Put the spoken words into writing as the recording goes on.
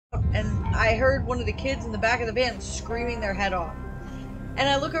and I heard one of the kids in the back of the van screaming their head off. And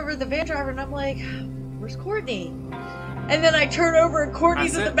I look over at the van driver and I'm like, where's Courtney? And then I turn over and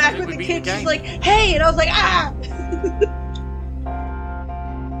Courtney's at the back with the kid. She's like, hey! And I was like, ah!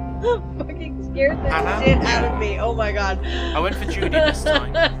 Fucking scared the shit out of me. Oh my god. I went for Judy this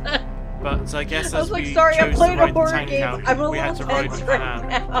time. But I guess as we sorry, chose I'm to ride the horror tank game. out, I'm a we had to little ride tense with right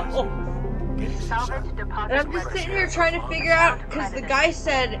Hannah. now. And I'm just sitting here trying to figure out, because the guy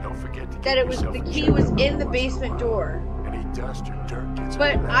said that it was the key was in the basement door.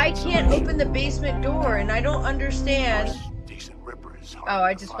 But I can't open the basement door, and I don't understand. Oh,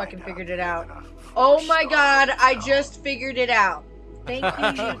 I just fucking figured it out. Oh my god, I just figured it out. Thank you,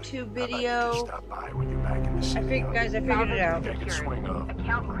 YouTube video. Guys, I figured it out.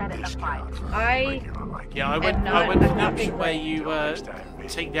 I went for the option where you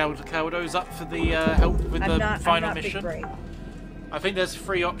take the elder Caldos up for the help with the final mission. I think there's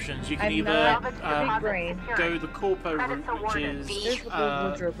 3 options. You can either go the Corpo route, which is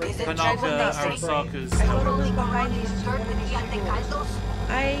Panaka Arasaka's.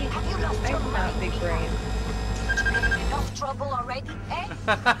 I'm not big brain. Enough trouble already, eh?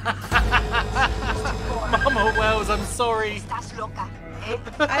 Mama Wells, I'm sorry.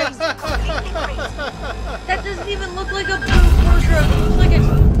 That doesn't even look like a blue wardrobe. It looks like a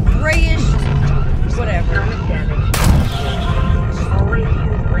grayish whatever. Always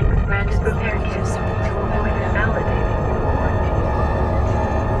use Link's branded repair kits to avoid invalidating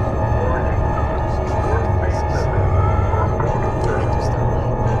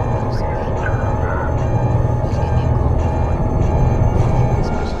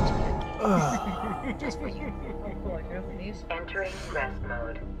Just for you. entering rest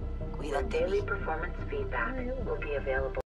mode. Daily performance feedback will be available.